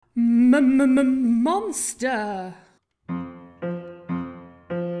Monster.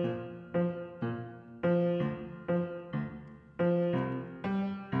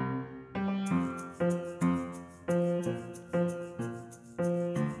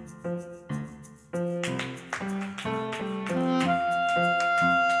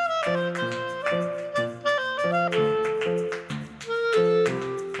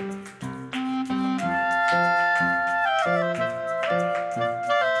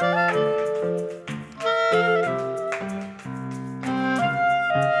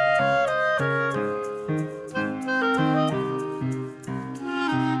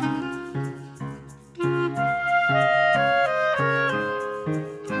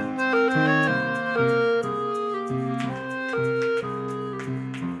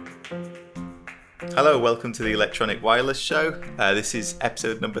 Hello, welcome to the Electronic Wireless Show. This is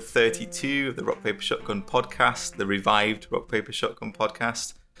episode number 32 of the Rock Paper Shotgun podcast, the revived Rock Paper Shotgun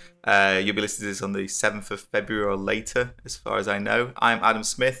podcast. You'll be listening to this on the 7th of February or later, as far as I know. I'm Adam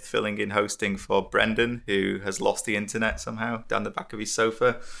Smith, filling in hosting for Brendan, who has lost the internet somehow down the back of his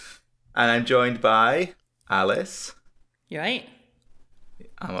sofa. And I'm joined by Alice. You right?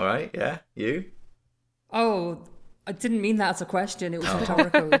 I'm alright, yeah. You? Oh, I didn't mean that as a question. It was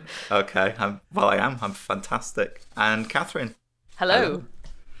rhetorical. Okay, I am. I'm fantastic. And Catherine. Hello.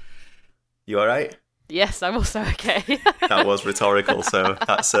 You alright? Yes, I'm also okay. That was rhetorical, so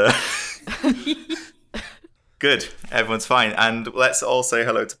that's good. Everyone's fine. And let's all say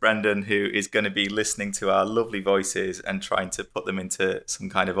hello to Brendan, who is going to be listening to our lovely voices and trying to put them into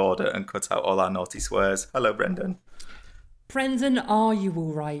some kind of order and cut out all our naughty swears. Hello, Brendan. Brendan, are you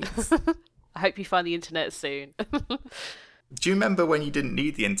all right? I hope you find the internet soon. Do you remember when you didn't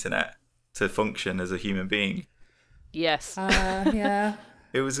need the internet to function as a human being? Yes. Yeah.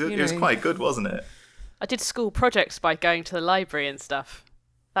 It was quite good, wasn't it? I did school projects by going to the library and stuff.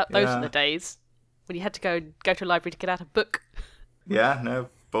 Those were the days when you had to go to a library to get out a book. Yeah, no,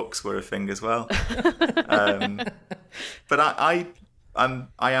 books were a thing as well. But I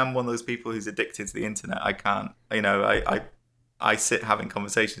am one of those people who's addicted to the internet. I can't, I sit having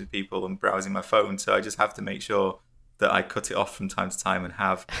conversations with people and browsing my phone, so I just have to make sure that I cut it off from time to time and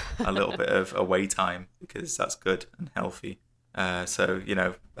have a little bit of away time, because that's good and healthy. So,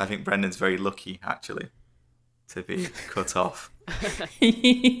 I think Brendan's very lucky, actually, to be cut off.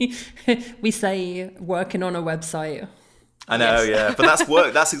 We say working on a website. I know, Yes. yeah, but that's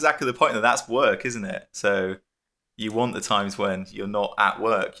work. That's exactly the point. That's work, isn't it? So you want the times when you're not at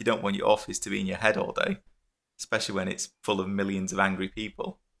work. You don't want your office to be in your head all day, especially when it's full of millions of angry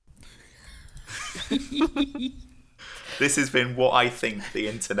people. This has been What I Think the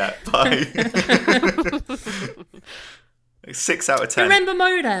Internet by 6 out of 10. Remember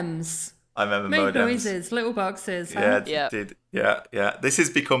modems? I remember Make modems. noises, little boxes. Huh? Yeah, Yeah. yeah. This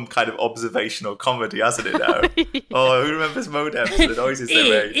has become kind of observational comedy, hasn't it now? Oh, who remembers modems? The noises they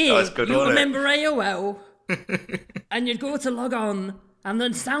made. That was good, you wasn't it? remember AOL? And you'd go to log on, and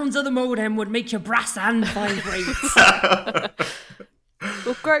the sounds of the modem would make your brass hand vibrate.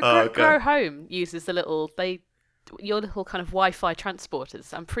 Well, Grow Home uses your little kind of Wi-Fi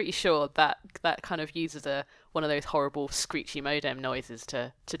transporters. I'm pretty sure that kind of uses one of those horrible screechy modem noises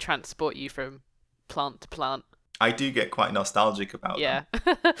to transport you from plant to plant. I do get quite nostalgic about Yeah.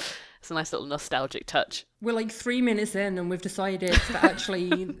 It's a nice little nostalgic touch. We're like 3 minutes in, and we've decided that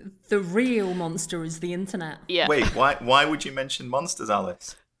actually the real monster is the internet. Yeah. Wait, why would you mention monsters,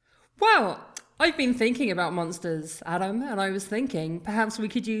 Alice? Well, I've been thinking about monsters, Adam, and I was thinking perhaps we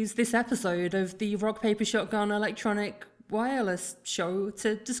could use this episode of the Rock Paper Shotgun Electronic Wireless Show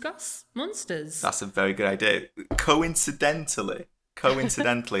to discuss monsters. That's a very good idea. Coincidentally,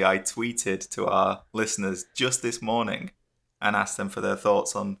 I tweeted to our listeners just this morning and asked them for their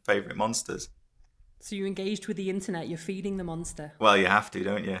thoughts on favourite monsters. So you engaged with the internet, you're feeding the monster. Well, you have to,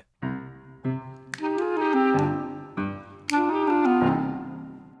 don't you?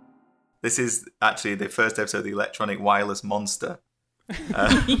 This is actually the first episode of the Electronic Wireless Monster,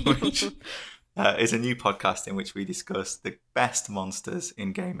 which is a new podcast in which we discuss the best monsters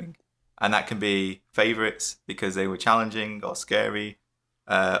in gaming. And that can be favourites because they were challenging or scary,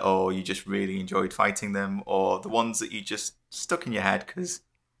 or you just really enjoyed fighting them, or the ones that you just stuck in your head because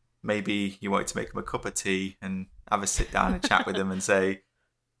maybe you wanted to make them a cup of tea and have a sit down and chat with them and say,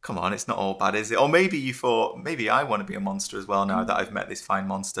 come on, it's not all bad, is it? Or maybe you thought, maybe I want to be a monster as well now that I've met this fine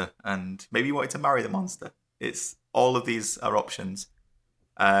monster, and maybe you wanted to marry the monster. It's all of these are options,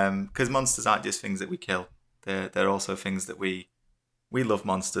 because monsters aren't just things that we kill. They're also things that we love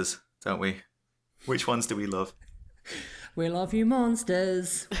monsters, don't we? Which ones do we love? We love you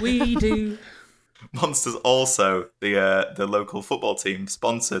monsters, we do. Monsters also the local football team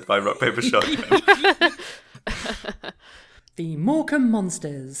sponsored by Rock Paper Shotgun The Morecambe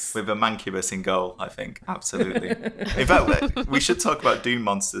Monsters. with a Mancubus in goal. I think absolutely. In fact, we should talk about Doom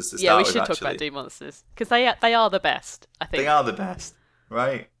Monsters to start Yeah, we with. should talk about Doom Monsters because they are the best. I think They are the best,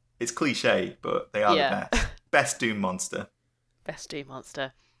 right? It's cliche, but they are Yeah. the best. Best Doom Monster. best Doom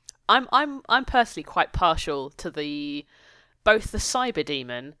monster. I'm personally quite partial to both the Cyber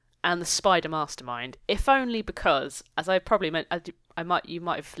Demon and the Spider Mastermind, if only because, as I probably meant, you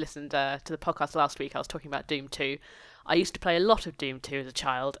might have listened to the podcast last week. I was talking about Doom 2. I used to play a lot of Doom 2 as a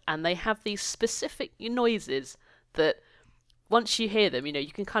child, and they have these specific noises that once you hear them,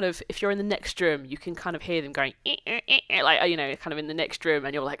 you can kind of, if you're in the next room, you can kind of hear them going, like, kind of in the next room,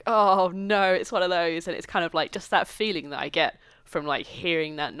 and you're like, oh no, it's one of those, and it's kind of like just that feeling that I get from like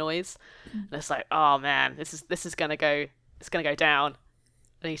hearing that noise, and it's like, oh man, this is gonna go, it's gonna go down.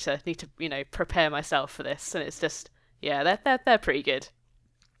 I need to prepare myself for this, and it's just, yeah, they're pretty good.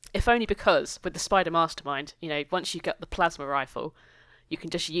 If only because with the Spider Mastermind, once you get the plasma rifle, you can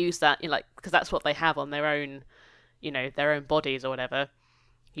just use that, because that's what they have on their own, their own bodies or whatever.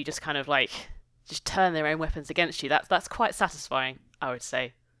 You just kind of like just turn their own weapons against you. That's quite satisfying, I would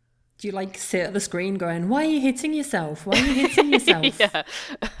say. Do you like sit at the screen going, why are you hitting yourself? Why are you hitting yourself? Yeah.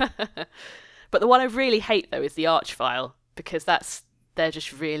 But the one I really hate though is the Archvile, because they're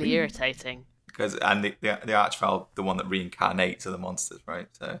just really irritating. Because and the Archvile, the one that reincarnates are the monsters, right?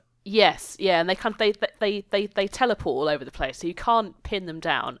 So Yes, yeah, and they teleport all over the place, so you can't pin them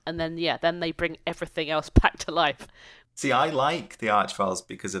down, and then they bring everything else back to life. see, I like the Archviles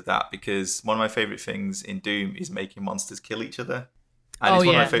because of that. Because one of my favorite things in Doom is making monsters kill each other. And it's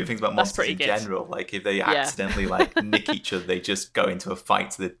one of my favorite things about That's monsters in pretty good. general. Like if they accidentally nick each other, they just go into a fight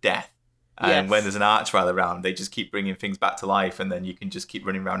to the death. And Yes. when there's an Archvile around, they just keep bringing things back to life, and then you can just keep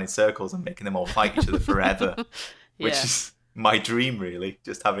running around in circles and making them all fight each other forever, which Yeah. is my dream, really.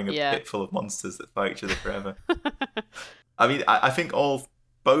 Just having a Yeah. pit full of monsters that fight each other forever. I mean, I think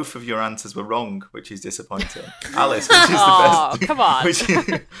both of your answers were wrong, which is disappointing. Alice, which is the Aw, best? come on.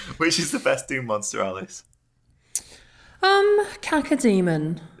 Which is the best Doom monster, Alice?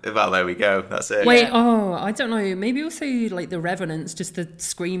 Cacodemon. Well, there we go. That's it. Wait, Yeah. I don't know. Maybe also like the Revenants, just the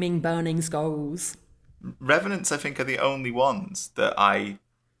screaming, burning skulls. Revenants, I think, are the only ones that I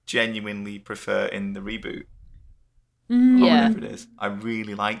genuinely prefer in the reboot. Or Yeah. whatever it is. I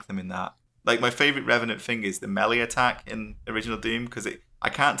really like them in that. Like, my favourite Revenant thing is the melee attack in original Doom, because I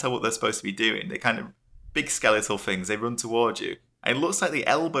can't tell what they're supposed to be doing. They're kind of big skeletal things. They run towards you. And it looks like they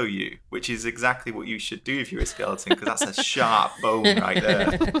elbow you, which is exactly what you should do if you're a skeleton, because that's a sharp bone right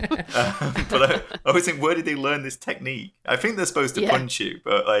there. But I always think, where did they learn this technique? I think they're supposed to Yeah. punch you,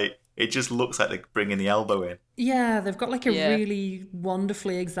 but it just looks like they're bringing the elbow in. Yeah, they've got like a Yeah. really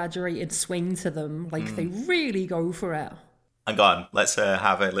wonderfully exaggerated swing to them. Like they really go for it. And go on, let's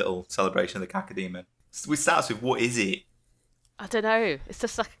have a little celebration of the Cacodemon. We start with, what is it? I don't know. It's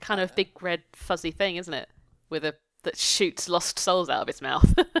just like a kind of big red fuzzy thing, isn't it? That shoots lost souls out of its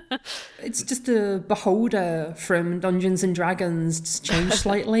mouth. It's just a beholder from Dungeons and Dragons, just changed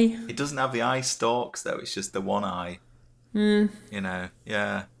slightly. It doesn't have the eye stalks, though. It's just the one eye. You know,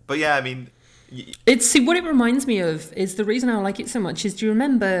 yeah. But yeah, I mean... See, what it reminds me of is the reason I like it so much is do you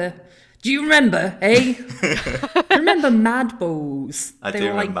remember, eh? Do you remember Mad Balls? I They do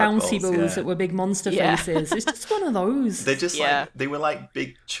were like remember Mad bouncy Balls, balls yeah. that were big monster Yeah. faces. It's just one of those. They're just Yeah. they were like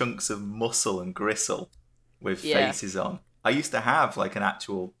big chunks of muscle and gristle with Yeah. faces on. I used to have like an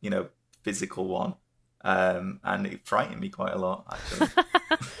actual, physical one. And it frightened me quite a lot, actually.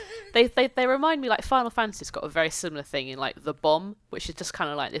 They remind me, like, Final Fantasy's got a very similar thing in like the bomb, which is just kind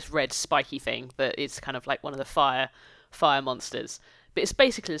of like this red spiky thing that is kind of like one of the fire monsters. But it's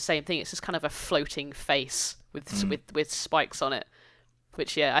basically the same thing. It's just kind of a floating face with spikes on it,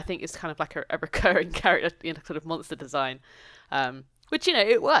 which I think is kind of like a recurring character in sort of monster design. Which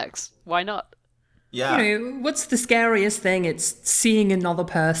it works. Why not? Yeah. What's the scariest thing? It's seeing another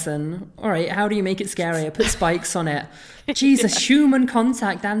person. All right, how do you make it scarier? Put spikes on it. Jesus, human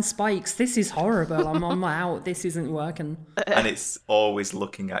contact and spikes. This is horrible. I'm out. This isn't working. And it's always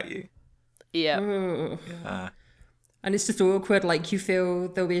looking at you. Yeah. Ugh. And it's just awkward. Like you feel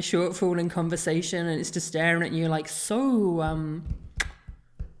there'll be a shortfall in conversation, and it's just staring at you like, so,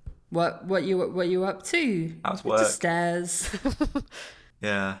 what you up to? How's It work? just stares.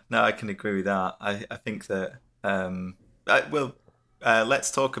 Yeah, no, I can agree with that. I think that,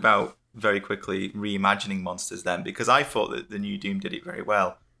 let's talk about very quickly reimagining monsters then, because I thought that the new Doom did it very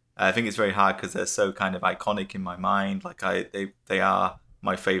well. I think it's very hard because they're so kind of iconic in my mind. Like they are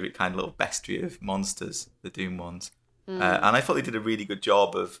my favourite kind of little bestiary of monsters, the Doom ones. And I thought they did a really good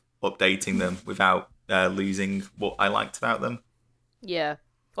job of updating them without losing what I liked about them. Yeah.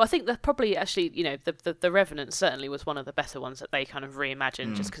 Well, I think that probably actually, the Revenant certainly was one of the better ones that they kind of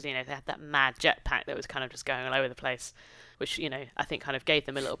reimagined, just because, they had that mad jetpack that was kind of just going all over the place, which, I think kind of gave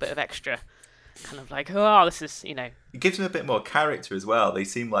them a little bit of extra kind of like, oh, this is, It gives them a bit more character as well. They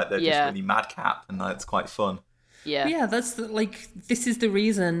seem like they're just really madcap, and it's quite fun. Yeah. Yeah, that's this is the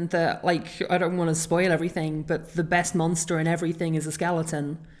reason that, I don't want to spoil everything, but the best monster in everything is a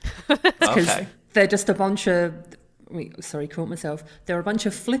skeleton. Because they're just a bunch of, caught myself. They're a bunch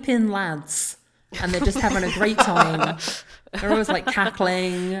of flipping lads, and they're just having a great time. They're always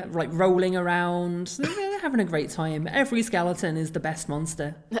cackling, rolling around. They're having a great time. Every skeleton is the best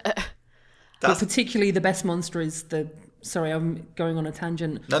monster. But particularly the best monster is Sorry, I'm going on a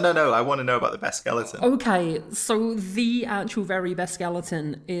tangent. No. I want to know about the best skeleton. Okay, so the actual very best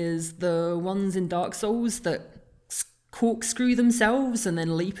skeleton is the ones in Dark Souls that corkscrew themselves and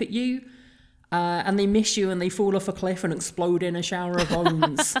then leap at you. And they miss you and they fall off a cliff and explode in a shower of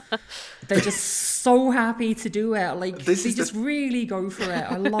bones. They're just so happy to do it. They just really go for it.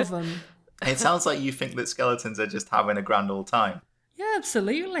 I love them. It sounds like you think that skeletons are just having a grand old time. Yeah,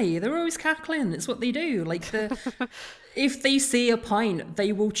 absolutely. They're always cackling. It's what they do. If they see a pint,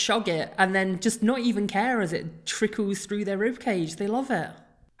 they will chug it and then just not even care as it trickles through their ribcage. They love it.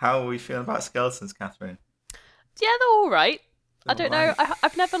 How are we feeling about skeletons, Catherine? Yeah, they're all right. I don't know.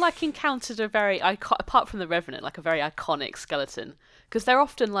 I've never encountered a very apart from the Revenant, a very iconic skeleton, because they're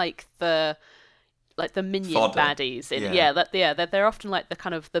often the minion Fodder. baddies in they're often the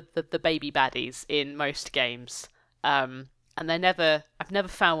kind of the baby baddies in most games. And I've never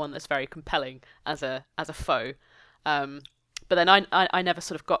found one that's very compelling as a foe. But then I never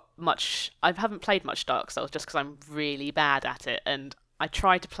sort of got much. I haven't played much Dark Souls just because I'm really bad at it, and I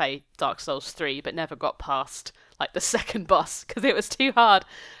tried to play Dark Souls 3 but never got past the second boss because it was too hard.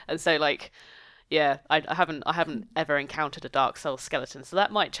 And so I haven't ever encountered a Dark Souls skeleton, so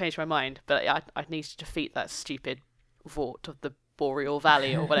that might change my mind. But I need to defeat that stupid Vort of the Boreal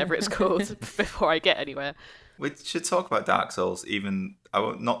Valley or whatever it's called before I get anywhere. We should talk about Dark Souls, even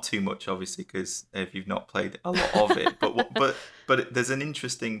not too much, obviously, because if you've not played a lot of it. But there's an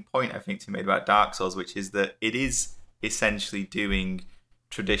interesting point I think to be made about Dark Souls, which is that it is essentially doing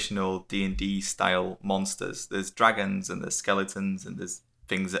traditional D&D style monsters. There's dragons and there's skeletons and there's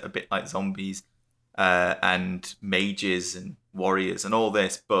things that are a bit like zombies and mages and warriors and all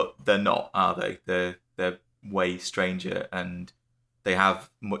this, but they're not, are they? They're way stranger and they have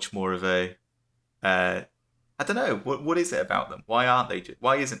much more of a I don't know, what is it about them? Why aren't they?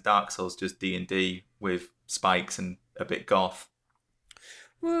 Why isn't Dark Souls just D&D with spikes and a bit goth?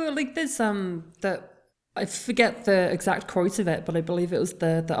 Well, there's that I forget the exact quote of it, but I believe it was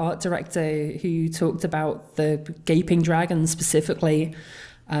the art director who talked about the Gaping Dragon specifically,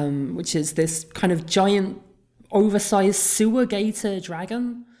 which is this kind of giant, oversized sewer gator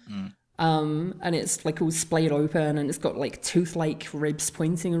dragon. And it's all splayed open and it's got tooth-like ribs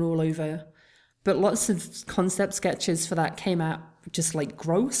pointing all over. But lots of concept sketches for that came out just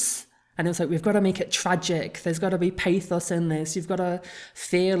gross. And it was we've got to make it tragic. There's got to be pathos in this. You've got to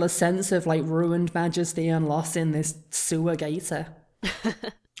feel a sense of ruined majesty and loss in this sewer gator.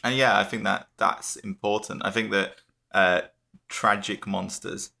 And yeah, I think that's important. I think that tragic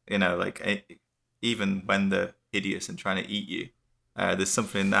monsters, even when they're hideous and trying to eat you, there's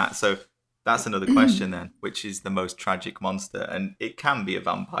something in that. So that's another question then, which is the most tragic monster? And it can be a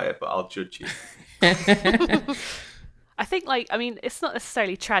vampire, but I'll judge you. I think it's not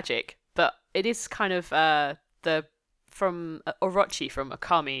necessarily tragic, but it is kind of from Orochi from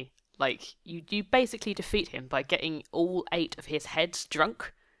Okami. You basically defeat him by getting all 8 of his heads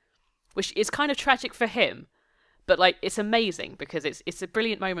drunk, which is kind of tragic for him. But it's amazing because it's a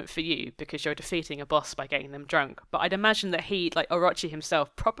brilliant moment for you because you're defeating a boss by getting them drunk. But I'd imagine that he, Orochi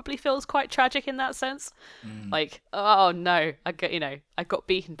himself, probably feels quite tragic in that sense. Oh no, I got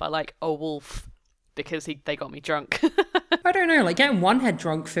beaten by a wolf because they got me drunk. I don't know, getting one head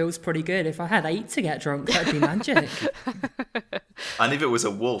drunk feels pretty good. If I had 8 to get drunk, that'd be magic. And if it was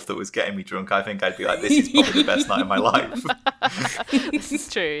a wolf that was getting me drunk, I think I'd be this is probably the best night of my life. This is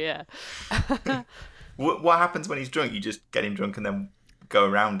true, yeah. What happens when he's drunk? You just get him drunk and then go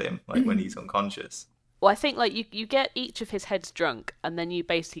around him, when he's unconscious? Well, I think, you get each of his heads drunk, and then you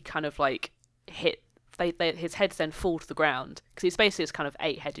basically kind of, hit... his heads then fall to the ground, because he's basically this kind of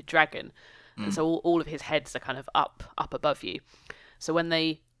 8-headed dragon, and so all of his heads are kind of up above you. So when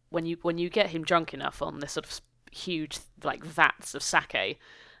you get him drunk enough on this sort of huge, vats of sake,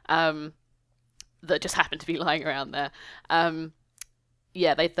 that just happen to be lying around there,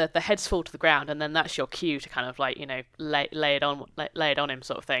 the heads fall to the ground, and then that's your cue to kind of like, you know, lay it on him,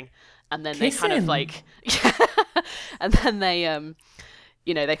 sort of thing. And then Kiss they kind him. of like, and then they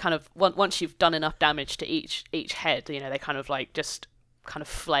you know, they kind of once you've done enough damage to each head, you know, they kind of like just kind of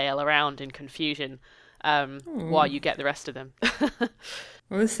flail around in confusion while you get the rest of them.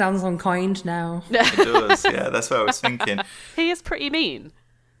 Well, this sounds unkind now. It does, yeah. That's what I was thinking. He is pretty mean.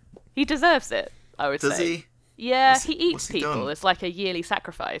 He deserves it, I would say. Does he? Yeah, What's he he eats people. done? It's like a yearly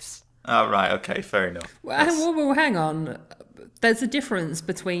sacrifice. Oh, right. Okay, fair enough. Well, hang on. There's a difference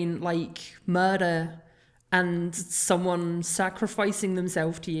between like murder and someone sacrificing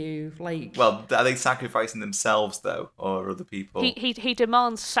themselves to you. Like, Well, are they sacrificing themselves, though, or other people? He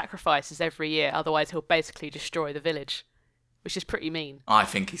demands sacrifices every year, otherwise he'll basically destroy the village, which is pretty mean. I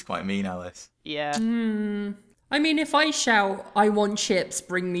think he's quite mean, Alice. Yeah. I mean, if I shout, "I want chips,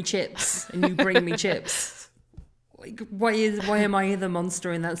 bring me chips," and you bring me chips, like, why am I the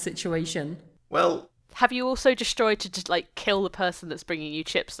monster in that situation? Well, Have you also destroyed to just like kill the person that's bringing you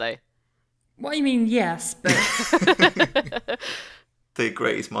chips, though? Well, I mean, yes, but the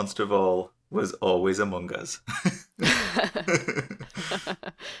greatest monster of all was always among us.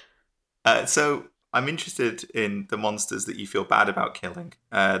 So I'm interested in the monsters that you feel bad about killing.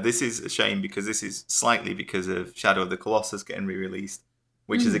 This is a shame because this is slightly because of Shadow of the Colossus getting re-released,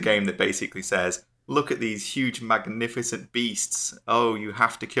 which is a game that basically says, look at these huge, magnificent beasts. Oh, you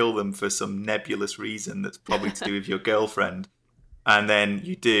have to kill them for some nebulous reason that's probably to do with your girlfriend. And then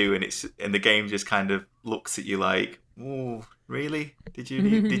you do, and the game just kind of looks at you like, "Oh, really? Did you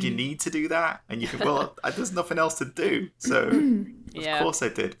need to do that?" And you think, "Well, there's nothing else to do, so of course I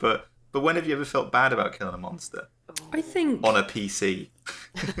did." But when have you ever felt bad about killing a monster I think on a PC?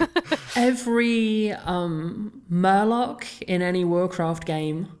 every Murloc in any Warcraft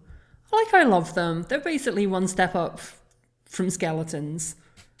game, I love them. They're basically one step up from skeletons.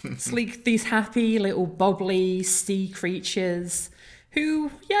 It's like these happy little bubbly sea creatures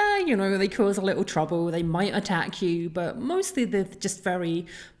who, yeah, you know, they cause a little trouble. They might attack you, but mostly they're just very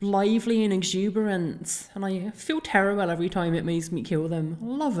lively and exuberant. And I feel terrible every time it makes me kill them.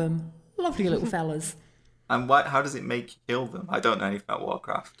 Love them. Lovely little fellas. And how does it make you kill them? I don't know anything about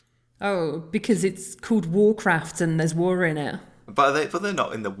Warcraft. Oh, because it's called Warcraft and there's war in it. But they're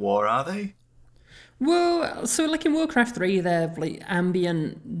not in the war, are they? Well, so like in Warcraft 3, they're like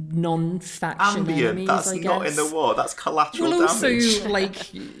ambient, non-faction enemies, That's I guess. not in the war. That's collateral Well, also, damage.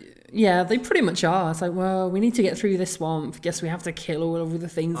 like, yeah, they pretty much are. It's like, well, we need to get through this swamp. Guess we have to kill all of the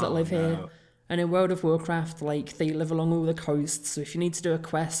things that live here. And in World of Warcraft, like, they live along all the coasts. So if you need to do a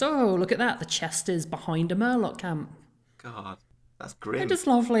quest, oh, look at that. The chest is behind a Murloc camp. God, that's grim. They're just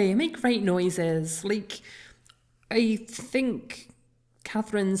lovely. They make great noises. Like, I think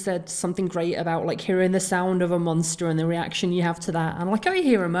Catherine said something great about like hearing the sound of a monster and the reaction you have to that. And like, I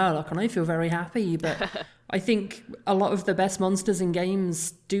hear a Murloc and I feel very happy, but I think a lot of the best monsters in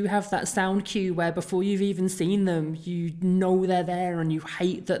games do have that sound cue where before you've even seen them, you know they're there and you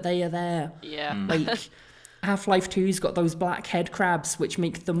hate that they are there. Yeah. Like Half-Life 2's got those black head crabs which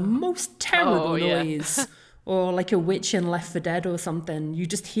make the most terrible noise. Or like a witch in Left 4 Dead or something. You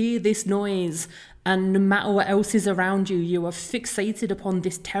just hear this noise, and no matter what else is around you, you are fixated upon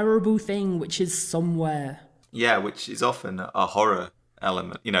this terrible thing which is somewhere. Yeah, which is often a horror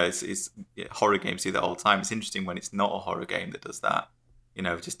element. You know, horror games do that all the time. It's interesting when it's not a horror game that does that. You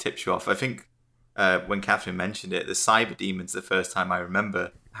know, it just tips you off. I think when Catherine mentioned it, the Cyber Demons, the first time I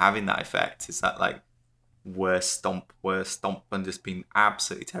remember having that effect, is that like worst stomp, and just being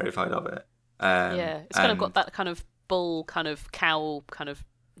absolutely terrified of it. Yeah, it's kind of got that kind of bull, kind of cow, kind of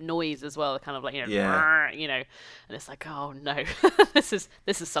noise as well, kind of like, you know, you know, and it's like, oh no, this is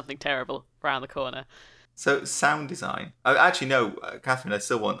something terrible around the corner. So sound design. Actually, no, Catherine, I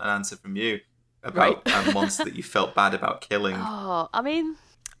still want an answer from you about a monster that you felt bad about killing. Oh, I mean,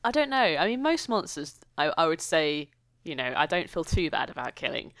 I don't know. I mean, most monsters, I would say, you know, I don't feel too bad about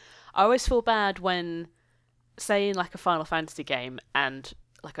killing. I always feel bad when, say, in like a Final Fantasy game, and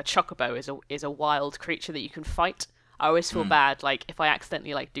like a chocobo is a wild creature that you can fight. I always feel bad, like, if I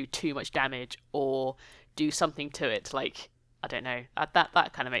accidentally like do too much damage or do something to it, like, I don't know,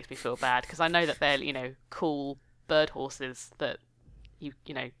 that kind of makes me feel bad, because I know that they're, you know, cool bird horses that you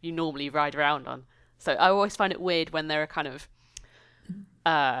normally ride around on. So I always find it weird when there are kind of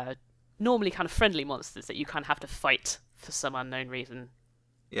normally kind of friendly monsters that you kind of have to fight for some unknown reason.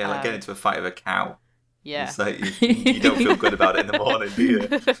 Yeah, like getting into a fight with a cow. Yeah. It's like you don't feel good about it in the morning, do you?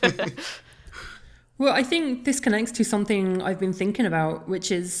 Well, I think this connects to something I've been thinking about,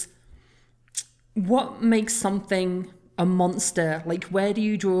 which is what makes something a monster? Like, where do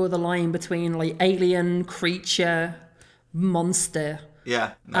you draw the line between like alien, creature, monster?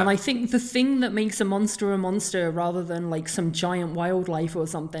 Yeah. No. And I think the thing that makes a monster rather than like some giant wildlife or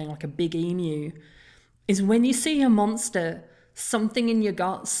something like a big emu is when you see a monster, something in your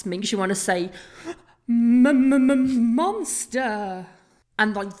guts makes you want to say, monster.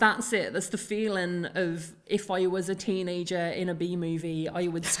 And like that's it. That's the feeling of if I was a teenager in a B movie, I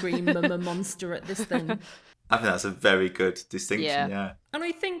would scream monster at this thing. I think that's a very good distinction, yeah. And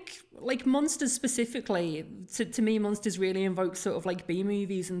I think, like, monsters specifically, to me, monsters really invoke sort of like B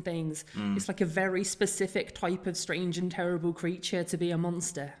movies and things. It's like a very specific type of strange and terrible creature to be a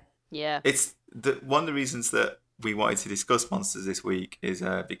monster. Yeah. It's one of the reasons that we wanted to discuss monsters this week is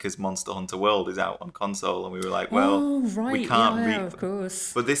because Monster Hunter World is out on console, and we were like, well, we can't of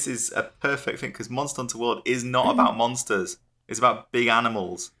course. But this is a perfect thing because Monster Hunter World is not about monsters. It's about big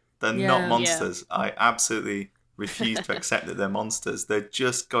animals. They're not monsters. Yeah. I absolutely refuse to accept that they're monsters. They're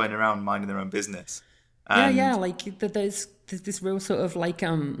just going around minding their own business. And like there's this real sort of like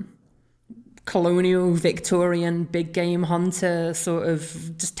colonial Victorian big game hunter sort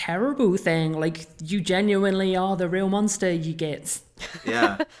of just terrible thing. Like you genuinely are the real monster you get.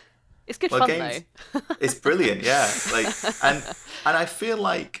 Yeah. It's good fun though. It's brilliant, yeah. Like and I feel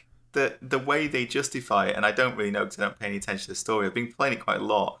like the way they justify it, and I don't really know because I don't pay any attention to the story. I've been playing it quite a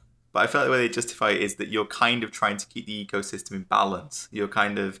lot. But I feel like the way they justify it is that you're kind of trying to keep the ecosystem in balance. You're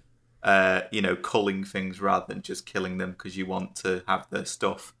kind of, culling things rather than just killing them because you want to have their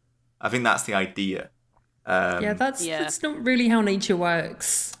stuff. I think that's the idea. That's not really how nature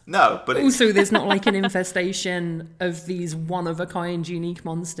works. No, but also there's not like an infestation of these one-of-a-kind unique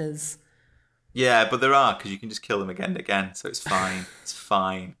monsters. Yeah, but there are because you can just kill them again and again, so it's fine. It's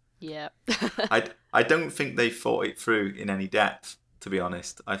fine. Yeah. I don't think they thought it through in any depth. To be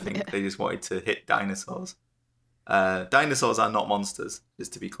honest, I think they just wanted to hit dinosaurs. Dinosaurs are not monsters,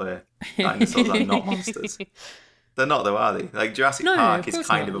 just to be clear. Dinosaurs are not monsters. They're not, though, are they? Like Jurassic Park is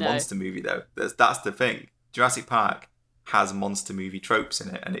kind of a monster movie, though. That's the thing. Jurassic Park has monster movie tropes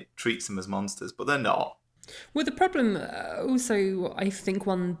in it, and it treats them as monsters, but they're not. Well, the problem also, I think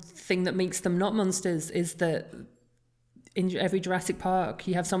one thing that makes them not monsters is that in every Jurassic Park,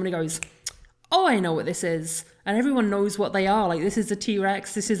 you have somebody goes, oh, I know what this is. And everyone knows what they are. Like, this is a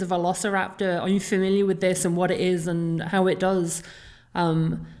T-Rex, this is a Velociraptor. Are you familiar with this and what it is and how it does?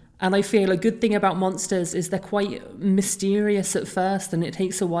 And I feel a good thing about monsters is they're quite mysterious at first, and it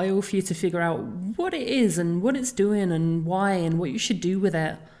takes a while for you to figure out what it is and what it's doing and why and what you should do with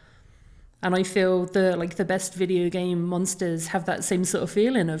it. And I feel the best video game monsters have that same sort of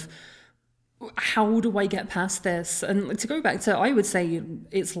feeling of, how do I get past this? And to go back to, I would say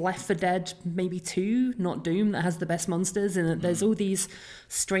it's Left 4 Dead maybe 2, not Doom, that has the best monsters in it. There's all these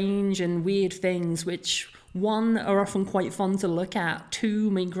strange and weird things which, 1, are often quite fun to look at, 2,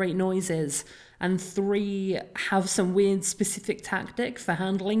 make great noises, and 3, have some weird specific tactic for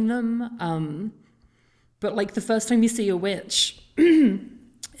handling them. But like the first time you see a witch in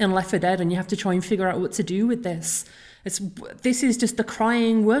Left 4 Dead and you have to try and figure out what to do with this, this is just a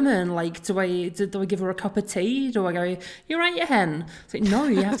crying woman. Like, do I give her a cup of tea? Do I go, you're right, you hen? It's like, no,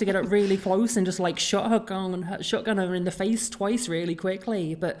 you have to get up really close and just like shotgun her in the face twice really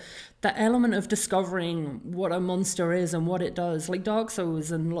quickly. But the element of discovering what a monster is and what it does, like Dark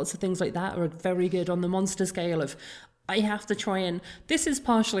Souls and lots of things like that, are very good on the monster scale of, I have to try and... This is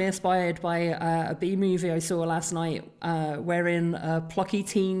partially inspired by a B movie I saw last night, wherein a plucky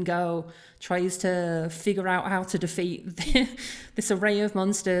teen girl tries to figure out how to defeat this array of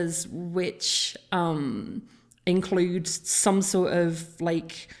monsters, which includes some sort of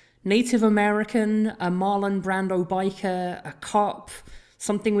like Native American, a Marlon Brando biker, a cop,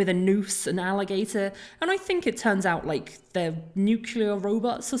 something with a noose, an alligator, and I think it turns out like they're nuclear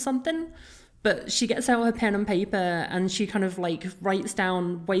robots or something. But she gets out her pen and paper and she kind of like writes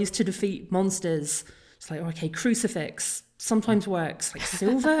down ways to defeat monsters. It's like, okay, crucifix sometimes works, like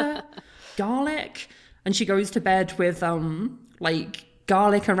silver, garlic. And she goes to bed with like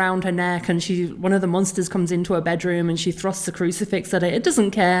garlic around her neck, and one of the monsters comes into her bedroom and she thrusts a crucifix at it. It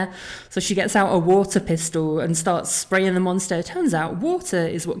doesn't care. So she gets out a water pistol and starts spraying the monster. It turns out water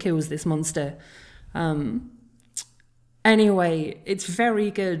is what kills this monster. Anyway, it's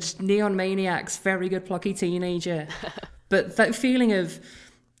very good. Neon Maniac's very good plucky teenager. But that feeling of,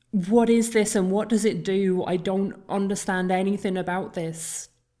 what is this and what does it do? I don't understand anything about this.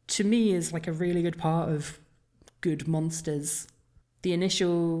 To me is like a really good part of good monsters. The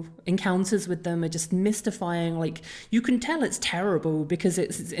initial encounters with them are just mystifying. Like, you can tell it's terrible because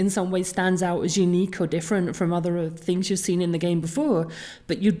it's in some ways stands out as unique or different from other things you've seen in the game before,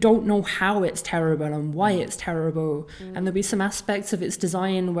 but you don't know how it's terrible and why it's terrible. And there'll be some aspects of its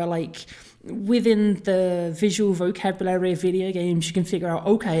design where, like, within the visual vocabulary of video games, you can figure out,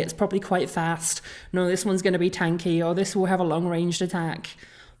 okay, it's probably quite fast. No, this one's going to be tanky, or this will have a long-ranged attack.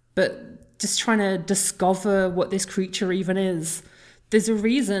 But just trying to discover what this creature even is. There's a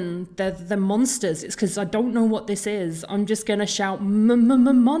reason they're monsters. It's because I don't know what this is. I'm just going to shout,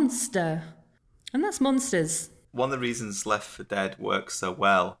 monster. And that's monsters. One of the reasons Left 4 Dead works so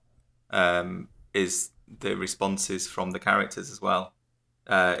well is the responses from the characters as well.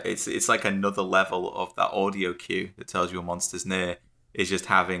 It's like another level of that audio cue that tells you a monster's near. Is just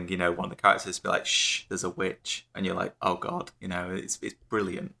having, you know, one of the characters be like, shh, there's a witch. And you're like, oh God, you know, it's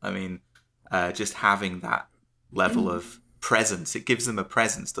brilliant. I mean, just having that level of presence, it gives them a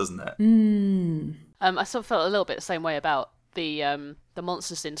presence, doesn't it? I sort of felt a little bit the same way about the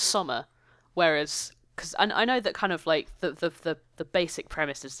monsters in Summer, whereas, because I know that kind of like the basic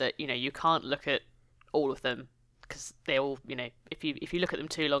premise is that, you know, you can't look at all of them because they all, you know, if you look at them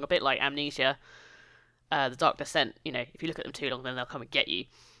too long, a bit like Amnesia, The Dark Descent, you know, if you look at them too long, then they'll come and get you.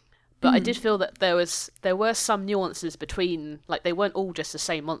 But I did feel that there were some nuances between, like, they weren't all just the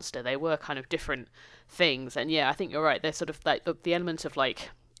same monster. They were kind of different things. And yeah, I think you're right. They're sort of like the element of like,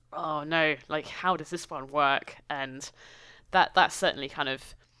 oh no, like how does this one work? And that's certainly kind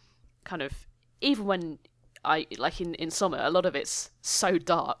of even when I like in Summer, a lot of it's so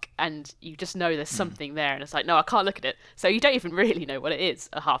dark and you just know there's something there, and it's like, no, I can't look at it. So you don't even really know what it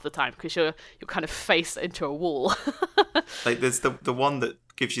is half the time because you're kind of face into a wall. Like there's the one that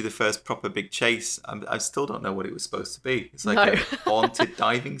gives you the first proper big chase. I still don't know what it was supposed to be. It's like a haunted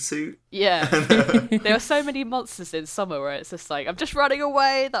diving suit. Yeah. There are so many monsters in Summer where it's just like, I'm just running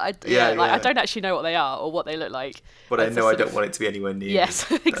away that I don't actually know what they are or what they look like. But I know I don't want it to be anywhere near. Yes,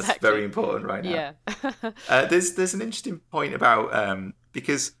 me. exactly. That's very important right now. Yeah. There's an interesting point about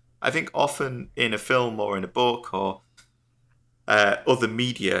because I think often in a film or in a book or other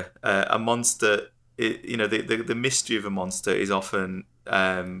media, a monster, you know, the mystery of a monster is often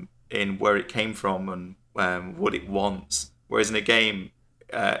in where it came from and what it wants. Whereas in a game,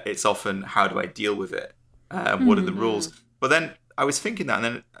 it's often how do I deal with it? What are the rules? But then I was thinking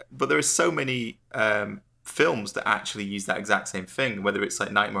that, but there are so many films that actually use that exact same thing. Whether it's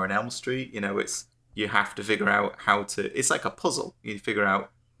like Nightmare on Elm Street, you know, you have to figure out how to. It's like a puzzle. You figure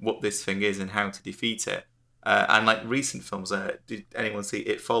out what this thing is and how to defeat it. And like recent films, did anyone see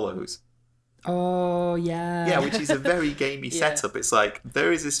It Follows? Oh, yeah. Yeah, which is a very gamey setup. It's like,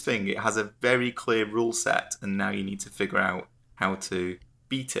 there is this thing, it has a very clear rule set, and now you need to figure out how to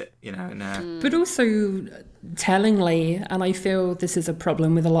beat it, you know. And, But also, tellingly, and I feel this is a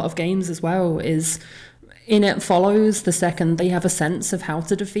problem with a lot of games as well, is in It Follows, the second they have a sense of how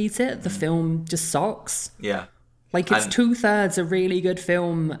to defeat it, the film just sucks. Yeah. Like, it's 2/3 a really good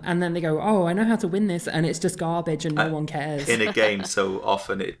film, and then they go, oh, I know how to win this, and it's just garbage and no one cares. In a game, so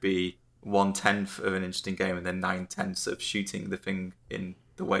often it'd be 1/10 of an interesting game and then 9/10 of shooting the thing in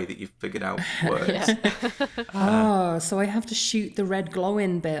the way that you've figured out works. So I have to shoot the red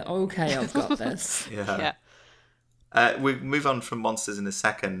glowing bit. Okay, I've got this. Yeah. We'll move on from monsters in a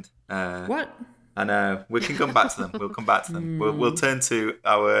second. What? And we can come back to them. We'll come back to them. We'll turn to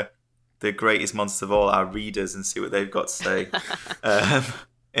the greatest monster of all, our readers, and see what they've got to say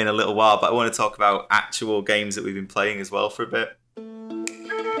in a little while. But I want to talk about actual games that we've been playing as well for a bit.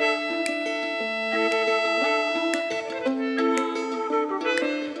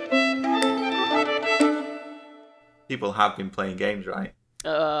 People have been playing games, right?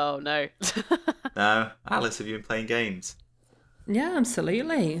 Oh, no. No? Alice, have you been playing games? Yeah,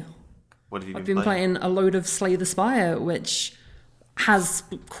 absolutely. What have you I've been playing a load of Slay the Spire, which has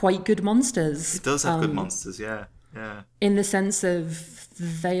quite good monsters. It does have good monsters, yeah. In the sense of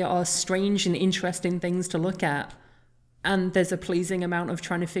they are strange and interesting things to look at. And there's a pleasing amount of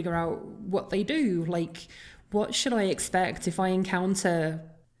trying to figure out what they do. Like, what should I expect if I encounter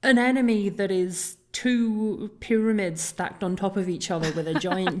an enemy that is 2 pyramids stacked on top of each other with a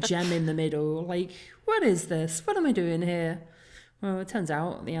giant gem in the middle? Like, what is this? What am I doing here? Well, it turns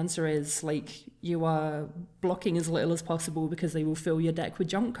out the answer is, like, you are blocking as little as possible because they will fill your deck with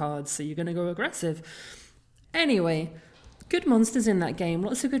junk cards, so you're going to go aggressive. Anyway, good monsters in that game.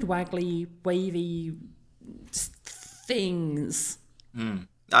 Lots of good waggly, wavy things.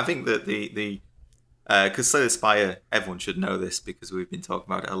 I think that because Slay the Spire, everyone should know this because we've been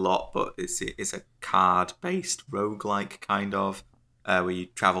talking about it a lot, but it's a card-based roguelike kind of, where you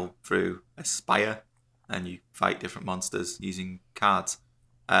travel through a spire and you fight different monsters using cards.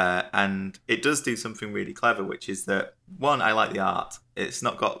 And it does do something really clever, which is that, one, I like the art. It's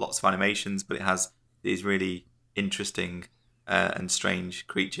not got lots of animations, but it has these really interesting and strange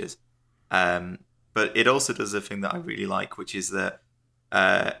creatures. But it also does a thing that I really like, which is that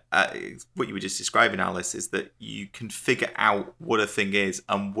what you were just describing, Alice, is that you can figure out what a thing is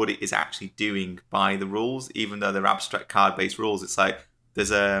and what it is actually doing by the rules, even though they're abstract card-based rules. It's like there's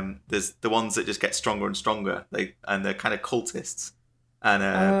the ones that just get stronger and stronger. They're kind of cultists, and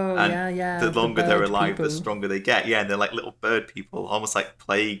the longer they're alive, the stronger they get. Yeah, and they're like little bird people, almost like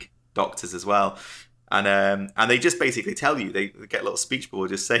plague doctors as well. And they just basically tell you, they get a little speech bubble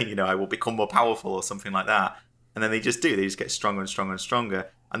just saying, I will become more powerful or something like that. And then they just do. They just get stronger and stronger and stronger.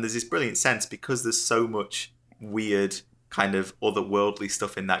 And there's this brilliant sense, because there's so much weird kind of otherworldly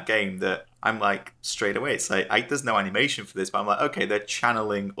stuff in that game, that I'm like, straight away, it's like, there's no animation for this, but I'm like, okay, they're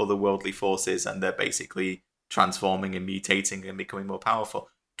channeling otherworldly forces and they're basically transforming and mutating and becoming more powerful.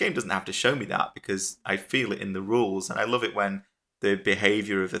 The game doesn't have to show me that, because I feel it in the rules. And I love it when the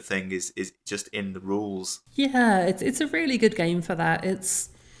behavior of a thing is just in the rules. Yeah, it's a really good game for that.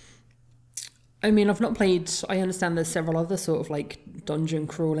 I've not played, I understand there's several other sort of like dungeon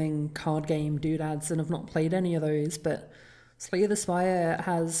crawling card game doodads, and I've not played any of those, but Slay the Spire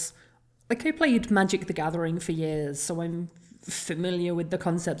has, like, I played Magic the Gathering for years, so I'm familiar with the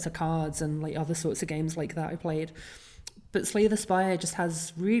concepts of cards and like other sorts of games like that I played. But Slay the Spire just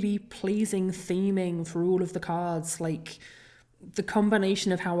has really pleasing theming for all of the cards, like the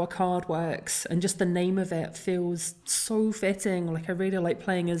combination of how a card works and just the name of it feels so fitting. Like, I really like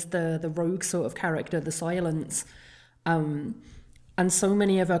playing as the rogue sort of character, the Silence. And so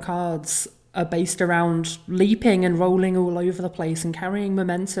many of her cards are based around leaping and rolling all over the place and carrying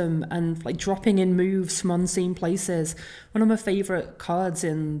momentum and like dropping in moves from unseen places. One of my favourite cards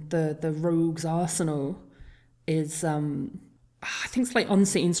in the rogue's arsenal is I think it's like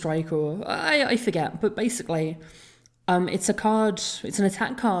Unseen Strike, or I forget, but basically it's a card, it's an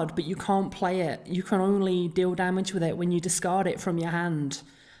attack card, but you can't play it. You can only deal damage with it when you discard it from your hand.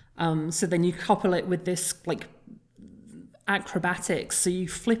 So then you couple it with this like acrobatics. So you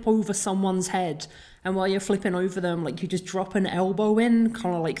flip over someone's head, and while you're flipping over them, like, you just drop an elbow in,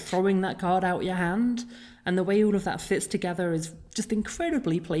 kind of like throwing that card out your hand. And the way all of that fits together is just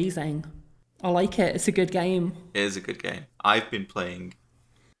incredibly pleasing. I like it. It's a good game. It is a good game. I've been playing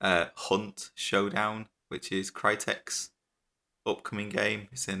Hunt Showdown, which is Crytek's upcoming game.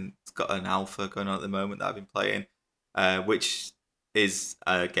 It's got an alpha going on at the moment that I've been playing, which is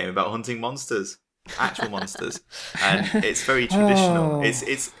a game about hunting monsters, actual monsters, and it's very traditional. Oh.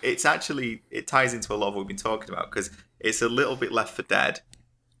 It's actually, it ties into a lot of what we've been talking about, because it's a little bit Left 4 Dead,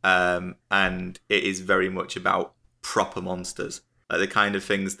 and it is very much about proper monsters, like the kind of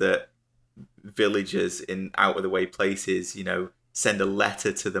things that villagers in out of the way places, send a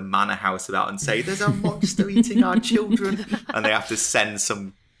letter to the manor house about and say, there's a monster eating our children, and they have to send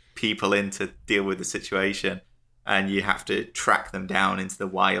some people in to deal with the situation, and you have to track them down into the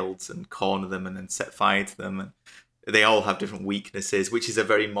wilds and corner them and then set fire to them, and they all have different weaknesses, which is a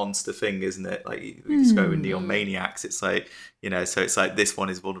very monster thing, isn't it? Like, we just go in Neomaniacs, it's like, so it's like, this one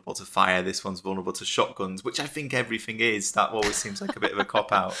is vulnerable to fire, this one's vulnerable to shotguns, which I think everything is. That always seems like a bit of a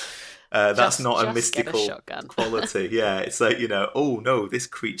cop-out. That's not a mystical quality. Yeah, it's like, oh no, this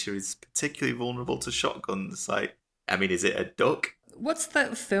creature is particularly vulnerable to shotguns. Like, I mean, is it a duck? What's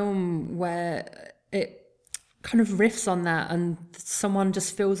that film where it kind of riffs on that and someone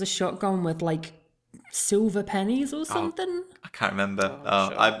just fills a shotgun with like silver pennies or something? I can't remember.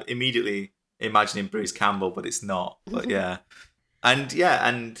 Sure. I'm immediately imagining Bruce Campbell, but it's not. But yeah.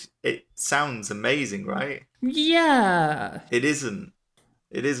 And it sounds amazing, right? Yeah. It isn't.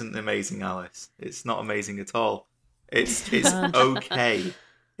 It isn't amazing, Alice. It's not amazing at all. It's okay.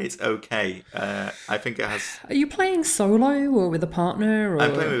 It's okay. I think it has. Are you playing solo or with a partner? Or...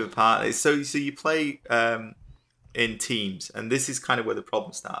 I'm playing with a partner. So you play in teams, and this is kind of where the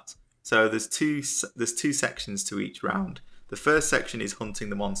problem starts. So there's two sections to each round. The first section is hunting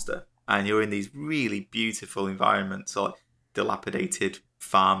the monster, and you're in these really beautiful environments, like dilapidated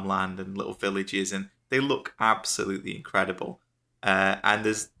farmland and little villages, and they look absolutely incredible. And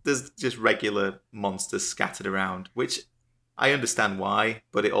there's just regular monsters scattered around, which I understand why,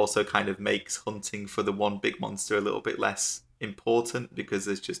 but it also kind of makes hunting for the one big monster a little bit less important, because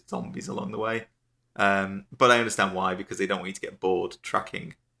there's just zombies along the way. But I understand why, because they don't want you to get bored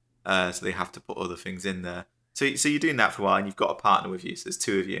tracking, so they have to put other things in there. So you're doing that for a while, and you've got a partner with you, so there's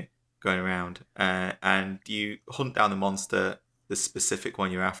two of you going around, and you hunt down the monster, the specific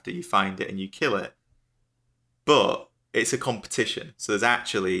one you're after, you find it, and you kill it. But it's a competition, so there's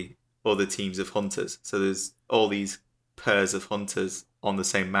actually other teams of hunters. So there's all these pairs of hunters on the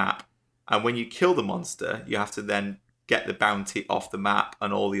same map, and when you kill the monster, you have to then get the bounty off the map,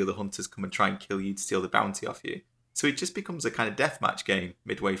 and all the other hunters come and try and kill you to steal the bounty off you. So it just becomes a kind of deathmatch game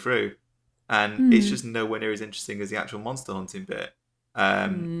midway through, and it's just nowhere near as interesting as the actual monster hunting bit.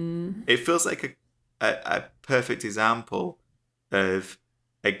 It feels like a perfect example of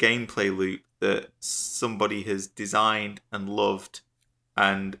a gameplay loop that somebody has designed and loved,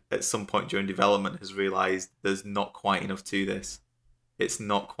 and at some point during development has realized there's not quite enough to this. It's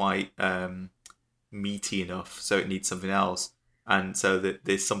not quite meaty enough, so it needs something else. And so that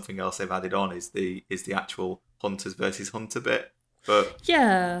there's something else they've added on is the actual hunters versus hunter bit. But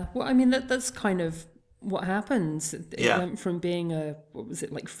yeah, well, I mean that's kind of what happens. It Yeah. went from being a, what was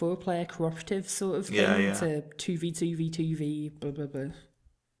it, like 4-player cooperative sort of thing Yeah. to 2v2v2v blah blah blah.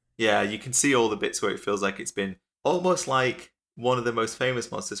 yeah, you can see all the bits where it feels like it's been almost like one of the most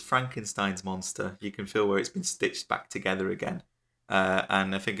famous monsters, Frankenstein's monster. You can feel where it's been stitched back together again.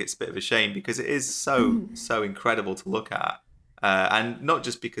 And I think it's a bit of a shame because it is so incredible to look at. And not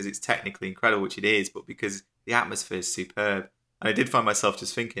just because it's technically incredible, which it is, but because the atmosphere is superb. And I did find myself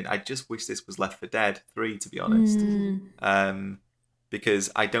just thinking, I just wish this was Left 4 Dead 3, to be honest. Because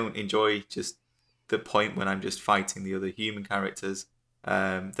I don't enjoy just the point when I'm just fighting the other human characters.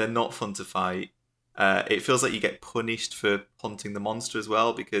 They're not fun to fight. It feels like you get punished for hunting the monster as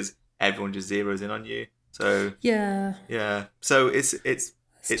well because everyone just zeroes in on you. So Yeah, so it's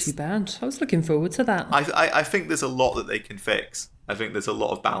too bad. I was looking forward to that. I think there's a lot that they can fix. I think there's a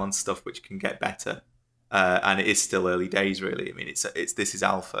lot of balanced stuff which can get better, and it is still early days, really. I mean, it's this is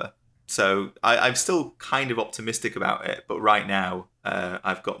alpha, so I'm still kind of optimistic about it. But right now,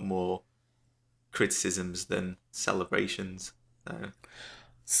 I've got more criticisms than celebrations.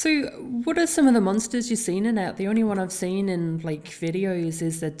 So, what are some of the monsters you've seen in it? The only one I've seen in like videos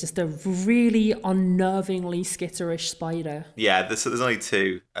is just a really unnervingly skitterish spider. Yeah, there's only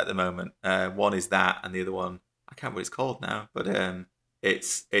two at the moment. One is that, and the other one I can't remember what it's called now, but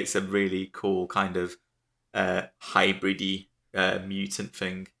it's a really cool kind of hybridy mutant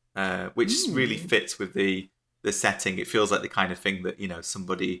thing, which really fits with the setting. It feels like the kind of thing that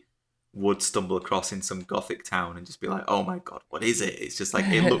somebody would stumble across in some gothic town and just be like, oh my god, what is it? It's just like,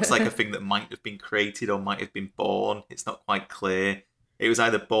 it looks like a thing that might have been created or might have been born. It's not quite clear. It was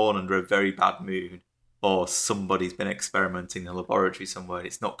either born under a very bad moon or somebody's been experimenting in a laboratory somewhere.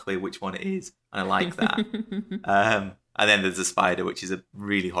 It's not clear which one it is, and I like that. And then there's a spider, which is a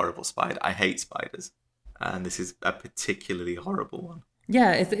really horrible spider. I hate spiders, and this is a particularly horrible one.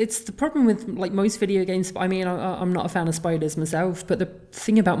 Yeah, it's the problem with like most video games. I mean, I'm not a fan of spiders myself, but the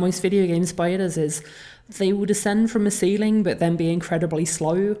thing about most video game spiders is they will descend from a ceiling, but then be incredibly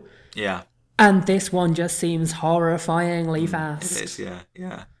slow. Yeah. And this one just seems horrifyingly fast. It is,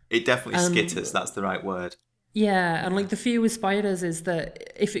 yeah. It definitely skitters, that's the right word. Yeah, and like the fear with spiders is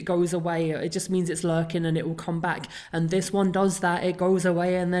that if it goes away, it just means it's lurking and it will come back. And this one does that, it goes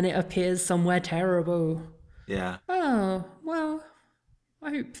away and then it appears somewhere terrible. Yeah. Oh, well, I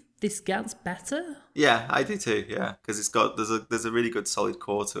hope this gets better. Yeah, I do too. Yeah, because there's a really good solid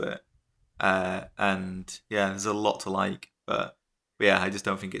core to it, and yeah, there's a lot to like. But yeah, I just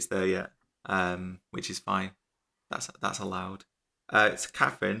don't think it's there yet, which is fine. That's allowed. It's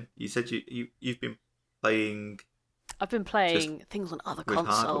Catherine. You said you've been playing. I've been playing things on other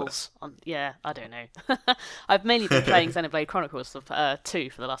consoles. I don't know. I've mainly been playing Xenoblade Chronicles 2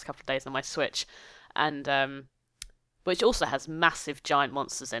 for the last couple of days on my Switch, and which also has massive giant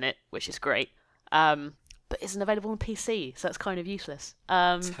monsters in it, which is great, but isn't available on PC, so that's kind of useless.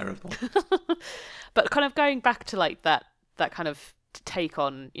 Terrible. But kind of going back to like that kind of take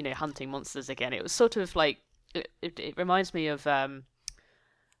on hunting monsters again, it was sort of like it reminds me of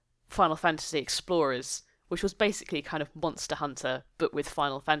Final Fantasy Explorers, which was basically kind of Monster Hunter but with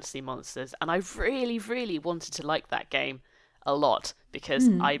Final Fantasy monsters, and I really, really wanted to like that game a lot because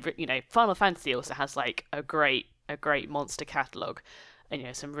Final Fantasy also has like a great monster catalogue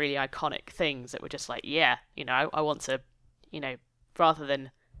and some really iconic things that were just like, I want to, rather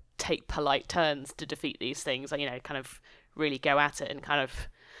than take polite turns to defeat these things, kind of really go at it and kind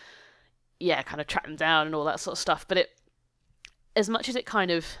of track them down and all that sort of stuff. But it, as much as it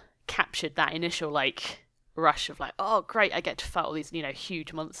kind of captured that initial like rush of like, oh great, I get to fight all these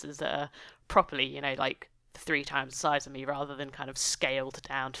huge monsters that are properly like 3 times the size of me rather than kind of scaled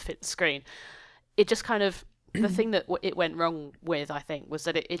down to fit the screen, it just kind of the thing that it went wrong with, I think, was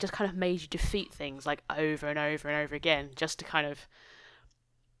that it just kind of made you defeat things like over and over and over again just to kind of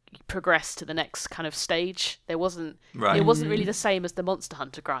progress to the next kind of stage. It wasn't really the same as the Monster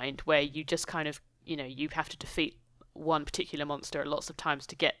Hunter grind where you just kind of you have to defeat one particular monster lots of times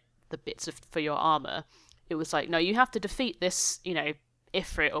to get the bits for your armor. It was like, no, you have to defeat this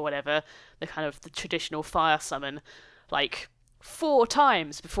Ifrit or whatever, the kind of the traditional fire summon, like 4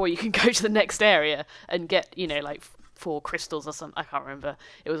 times before you can go to the next area and get like 4 crystals or something. I can't remember.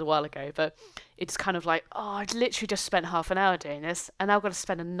 It was a while ago, but it's kind of like, oh, I'd literally just spent half an hour doing this, and now I've got to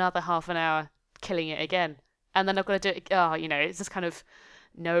spend another half an hour killing it again, and then I've got to do it. Oh, it's just kind of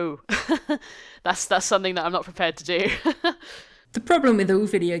no. that's something that I'm not prepared to do. The problem with all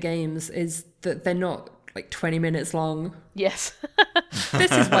video games is that they're not like 20 minutes long. Yes.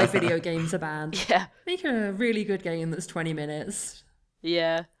 This is why video games are banned. Yeah. Make a really good game that's 20 minutes.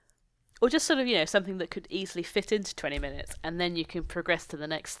 Yeah. Or just sort of, something that could easily fit into 20 minutes, and then you can progress to the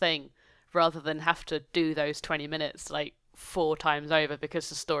next thing rather than have to do those 20 minutes like 4 times over because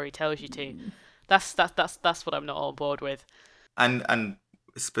the story tells you to. That's what I'm not on board with. And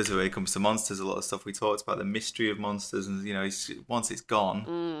especially when it comes to monsters, a lot of stuff we talked about, the mystery of monsters, and once it's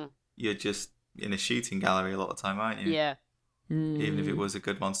gone, you're just in a shooting gallery a lot of the time, aren't you? Yeah. Even if it was a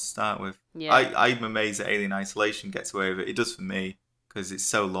good monster to start with. Yeah. I'm amazed that Alien Isolation gets away with it. It does for me, because it's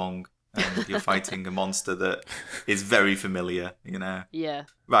so long and you're fighting a monster that is very familiar, Yeah.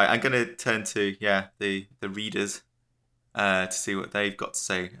 Right, I'm going to turn to, the readers to see what they've got to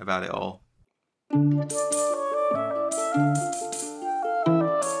say about it all.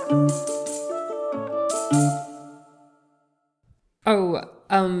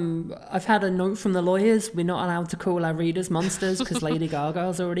 I've had a note from the lawyers. We're not allowed to call our readers monsters because Lady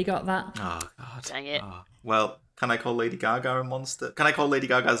Gaga's already got that. Oh, God. Dang it. Oh. Well, can I call Lady Gaga a monster? Can I call Lady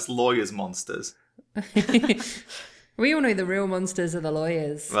Gaga's lawyers monsters? We all know the real monsters are the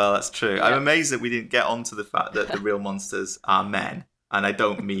lawyers. Well, that's true. Yeah. I'm amazed that we didn't get onto the fact that the real monsters are men. And I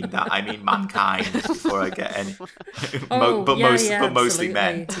don't mean that. I mean mankind before I get any. Mostly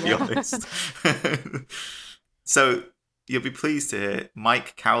men, to be honest. So you'll be pleased to hear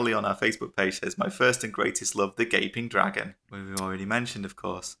Mike Cowley on our Facebook page says, "My first and greatest love, the Gaping Dragon." We've already mentioned, of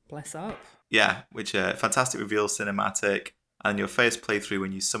course. Bless up. Yeah, which fantastic reveal, cinematic, and your first playthrough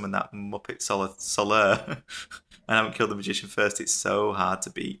when you summon that Muppet Soleur and haven't killed the magician first, it's so hard to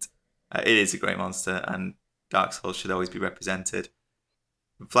beat. It is a great monster, and Dark Souls should always be represented.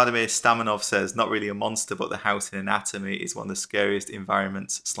 Vladimir Stamanov says, "Not really a monster, but the house in Anatomy is one of the scariest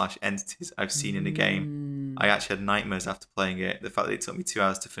environments/entities I've seen in a game. I actually had nightmares after playing it. The fact that it took me 2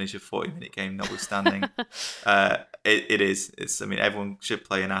 hours to finish a 40-minute game notwithstanding." It is. Everyone should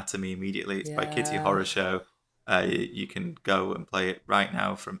play Anatomy immediately. It's by Kitty Horror Show. You can go and play it right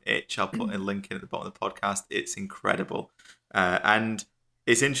now from Itch. I'll put a link in at the bottom of the podcast. It's incredible. And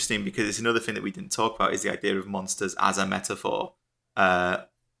it's interesting because it's another thing that we didn't talk about is the idea of monsters as a metaphor.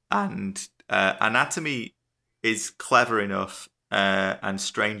 And Anatomy is clever enough and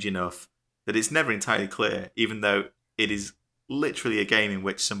strange enough that it's never entirely clear, even though it is literally a game in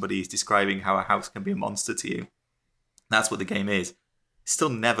which somebody is describing how a house can be a monster to you. That's what the game is. It's still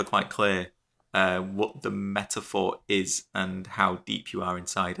never quite clear what the metaphor is and how deep you are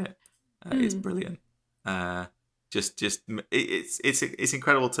inside it. It's brilliant. It's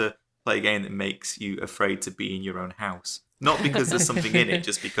incredible to play a game that makes you afraid to be in your own house. Not because there's something in it,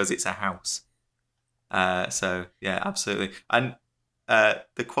 just because it's a house. So, yeah, absolutely. And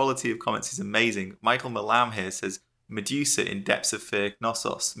the quality of comments is amazing. Michael Malam here says, "Medusa in Depths of Fear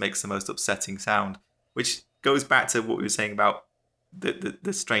Knossos makes the most upsetting sound," which goes back to what we were saying about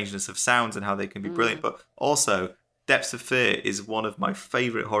the strangeness of sounds and how they can be brilliant. But also, Depths of Fear is one of my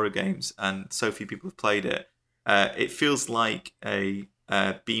favourite horror games, and so few people have played it. It feels like a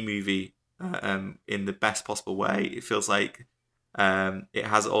B-movie in the best possible way. It feels like it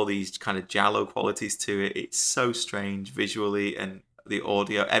has all these kind of giallo qualities to it. It's so strange visually, and the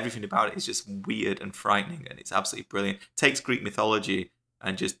audio, everything about it is just weird and frightening, and it's absolutely brilliant. It takes Greek mythology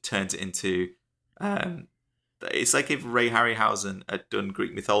and just turns it into it's like if Ray Harryhausen had done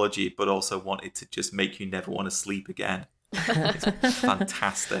Greek mythology but also wanted to just make you never want to sleep again. It's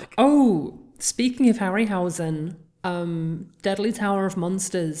fantastic. Oh, speaking of Harryhausen, Deadly Tower of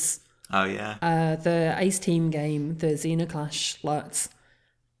Monsters. Oh, yeah. The Ace Team game, the Xenoclash Lutz,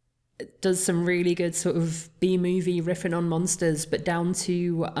 does some really good sort of B-movie riffing on monsters, but down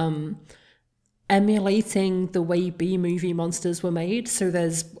to emulating the way B-movie monsters were made. So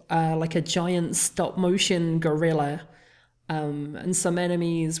there's like a giant stop-motion gorilla and some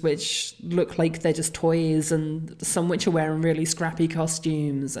enemies which look like they're just toys, and some which are wearing really scrappy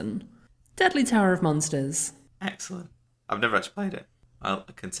costumes, and Deadly Tower of Monsters. Excellent. I've never actually played it.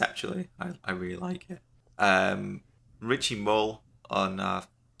 Conceptually, I really like it. Richie Mull on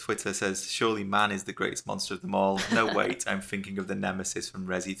Twitter says, "Surely man is the greatest monster of them all. No, wait, I'm thinking of the Nemesis from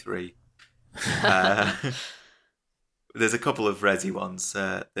Resi 3. There's a couple of Resi ones.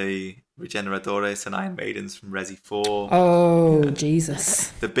 The Regeneradores and Iron Maidens from Resi 4. Oh, Jesus.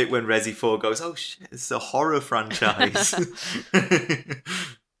 The bit when Resi 4 goes, "Oh shit, it's a horror franchise."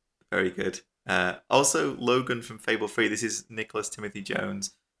 Very good. Also, Logan from Fable 3. This is Nicholas Timothy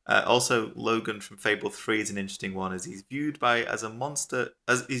Jones. Also, Logan from Fable 3 is an interesting one, as he's viewed as a monster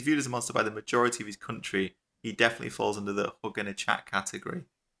by the majority of his country. He definitely falls under the hug in a chat category.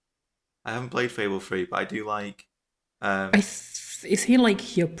 I haven't played Fable 3, but I do like. Is he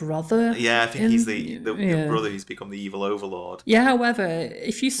like your brother? Yeah, I think he's the brother who's become the evil overlord. Yeah, however,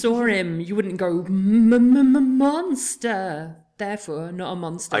 if you saw him, you wouldn't go monster. Therefore, not a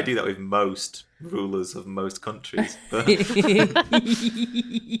monster. I do that with most rulers of most countries. But... the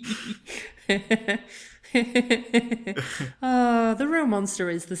real monster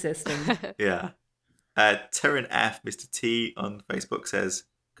is the system. Yeah. Terran F, Mr. T on Facebook says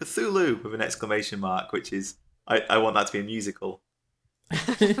Cthulhu with an exclamation mark, which is I want that to be a musical.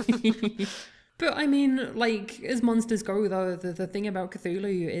 But I mean, like, as monsters go, though, the thing about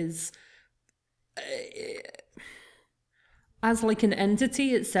Cthulhu is, as like an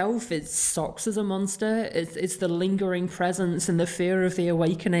entity itself, it sucks as a monster. It's the lingering presence and the fear of the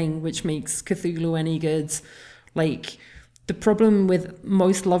awakening which makes Cthulhu any good. Like, the problem with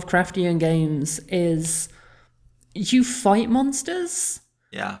most Lovecraftian games is you fight monsters.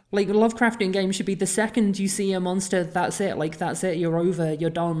 Yeah. Like, a Lovecraftian game should be the second you see a monster, that's it. Like, that's it. You're over. You're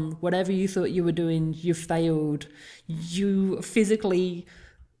done. Whatever you thought you were doing, you failed. You physically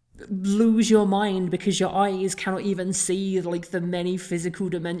lose your mind because your eyes cannot even see, like, the many physical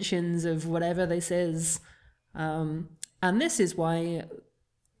dimensions of whatever this is. And this is why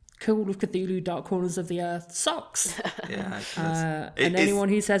Call of Cthulhu Dark Corners of the Earth sucks. Yeah. And anyone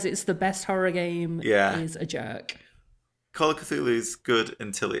who says it's the best horror game is a jerk. Call of Cthulhu is good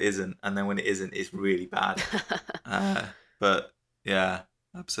until it isn't, and then when it isn't, it's really bad. But yeah,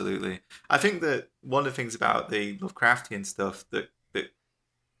 absolutely. I think that one of the things about the Lovecraftian stuff that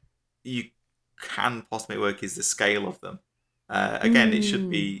you can possibly work is the scale of them. Again, it should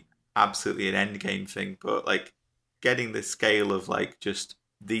be absolutely an end game thing, but like getting the scale of like just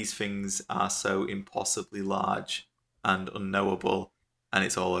these things are so impossibly large and unknowable, and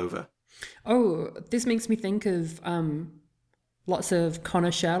it's all over. Oh, this makes me think of lots of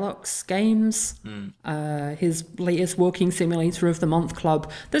Connor Sherlock's games. His latest Walking Simulator of the Month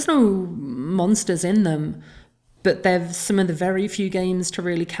Club. There's no monsters in them, but they're some of the very few games to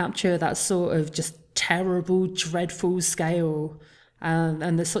really capture that sort of just terrible, dreadful scale.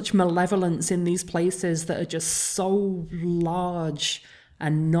 And there's such malevolence in these places that are just so large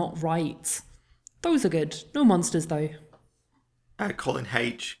and not right. Those are good. No monsters, though. Colin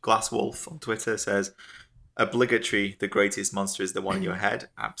H. Glasswolf on Twitter says, obligatory, the greatest monster is the one in your head.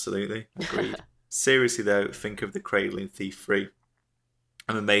 Absolutely. Agreed. Seriously, though, think of the Cradle in Thief 3.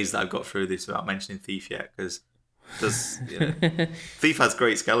 I'm amazed that I've got through this without mentioning Thief yet, because Thief has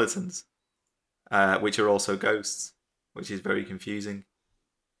great skeletons, which are also ghosts, which is very confusing.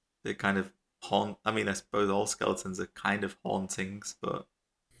 They kind of haunt. I mean, I suppose all skeletons are kind of hauntings, but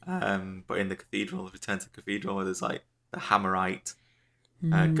in the cathedral, the Return to the Cathedral, where there's like the Hammerite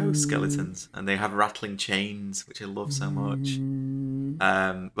ghost skeletons, and they have rattling chains, which I love so much.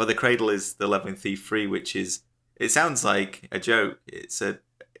 But the Cradle is the level in Thief 3, which is, it sounds like a joke. It's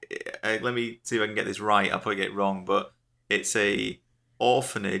let me see if I can get this right. I'll probably get it wrong, but it's a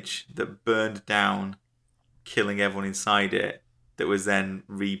orphanage that burned down, killing everyone inside it, that was then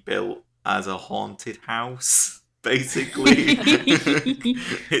rebuilt as a haunted house, basically.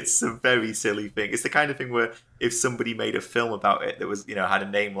 It's a very silly thing. It's the kind of thing where if somebody made a film about it that was, had a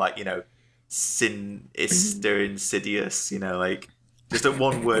name like, Sinister, Insidious, like just a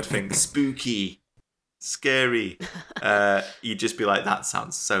one word thing, spooky, scary, you'd just be like, that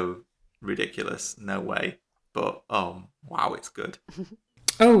sounds so ridiculous. No way. But, oh, wow, it's good.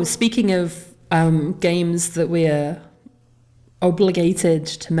 Oh, speaking of games that we're obligated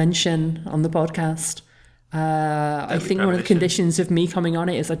to mention on the podcast, I think one of the conditions of me coming on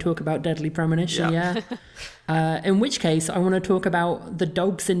it is I talk about Deadly Premonition, yeah. In which case, I want to talk about the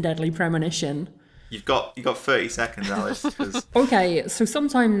dogs in Deadly Premonition. You got 30 seconds, Alice. Okay, so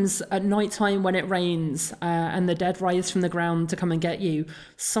sometimes at night time when it rains and the dead rise from the ground to come and get you,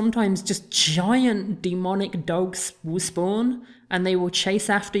 sometimes just giant demonic dogs will spawn and they will chase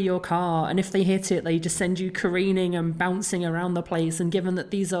after your car, and if they hit it, they just send you careening and bouncing around the place. And given that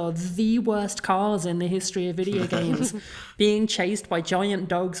these are the worst cars in the history of video games, being chased by giant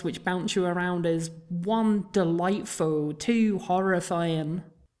dogs which bounce you around is one, delightful, two, horrifying.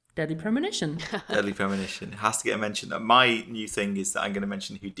 Deadly Premonition. Deadly Premonition. It has to get a mention. My new thing is that I'm going to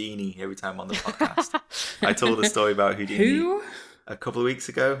mention Houdini every time on the podcast. I told a story about Houdini a couple of weeks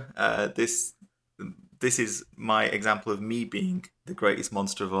ago. This is my example of me being the greatest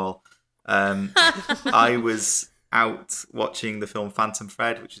monster of all. I was out watching the film Phantom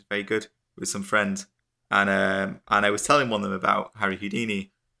Thread, which is very good. with some friends, and I was telling one of them about Harry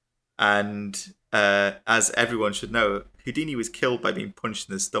Houdini, and as everyone should know, Houdini was killed by being punched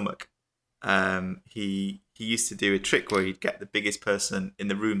in the stomach. He used to do a trick where he'd get the biggest person in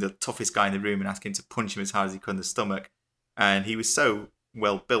the room, the toughest guy in the room, and ask him to punch him as hard as he could in the stomach. And he was so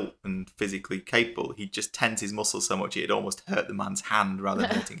well built and physically capable, he'd just tense his muscles so much it'd almost hurt the man's hand rather than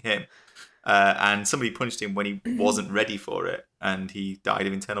hurting him. And somebody punched him when he wasn't ready for it, and he died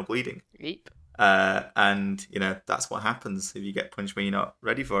of internal bleeding. Yep. And that's what happens if you get punched when you're not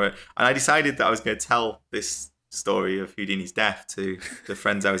ready for it. And I decided that I was going to tell this story of Houdini's death to the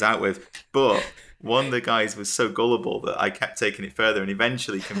friends I was out with, but one of the guys was so gullible that I kept taking it further and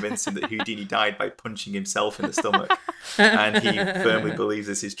eventually convinced him that Houdini died by punching himself in the stomach. And he firmly believes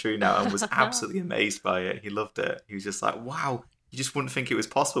this is true now and was absolutely amazed by it. He loved it. He was just like, wow, you just wouldn't think it was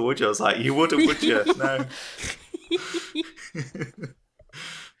possible, would you? I was like, you wouldn't, would you? No.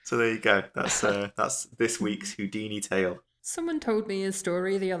 So there you go. That's this week's Houdini tale. Someone told me a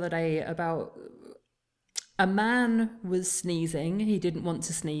story the other day about a man was sneezing. He didn't want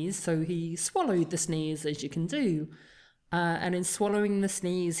to sneeze, so he swallowed the sneeze, as you can do. And in swallowing the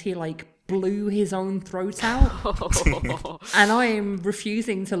sneeze, he blew his own throat out. And I am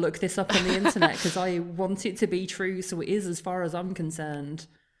refusing to look this up on the internet because I want it to be true, so it is as far as I'm concerned.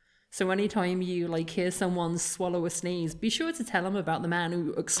 So anytime you hear someone swallow a sneeze, be sure to tell them about the man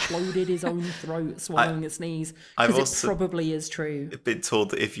who exploded his own throat swallowing a sneeze, because it probably is true. I've been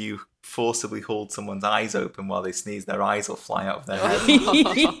told that if you forcibly hold someone's eyes open while they sneeze, their eyes will fly out of their head.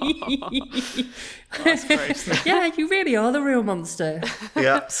 That's gross. Yeah, you really are the real monster.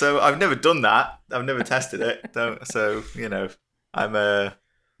 Yeah, so I've never done that. I've never tested it. I'm a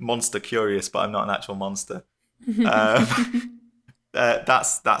monster curious, but I'm not an actual monster.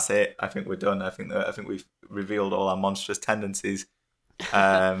 That's it. I think we're done. I think we've revealed all our monstrous tendencies,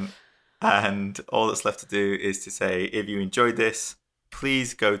 and all that's left to do is to say, if you enjoyed this,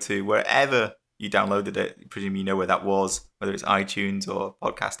 please go to wherever you downloaded it. I presume you know where that was, whether it's iTunes or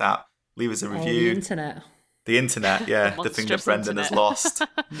podcast app. Leave us a review. The internet, yeah, the thing that Brendan has lost.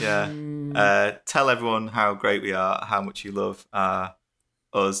 Yeah, tell everyone how great we are, how much you love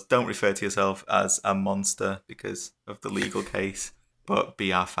us. Don't refer to yourself as a monster because of the legal case. But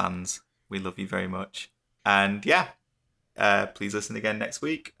be our fans. We love you very much. And yeah, please listen again next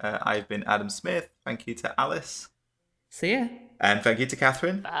week. I've been Adam Smith. Thank you to Alice. See ya. And thank you to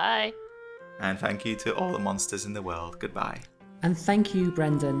Catherine. Bye. And thank you to all the monsters in the world. Goodbye. And thank you,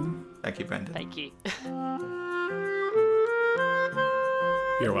 Brendan. Thank you, Brendan. Thank you.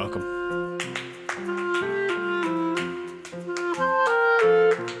 You're welcome.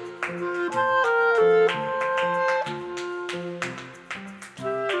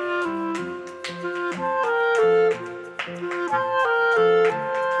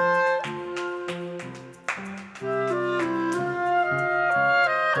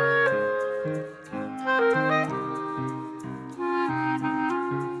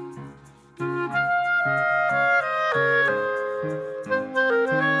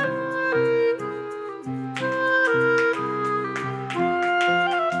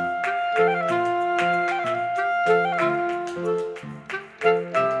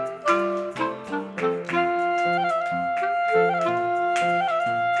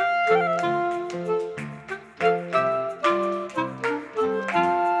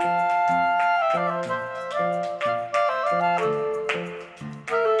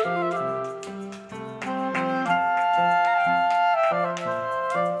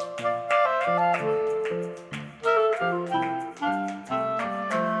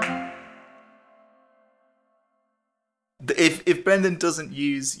 If Brendan doesn't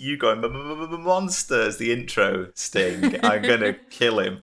use you going monster as the intro sting, I'm gonna kill him.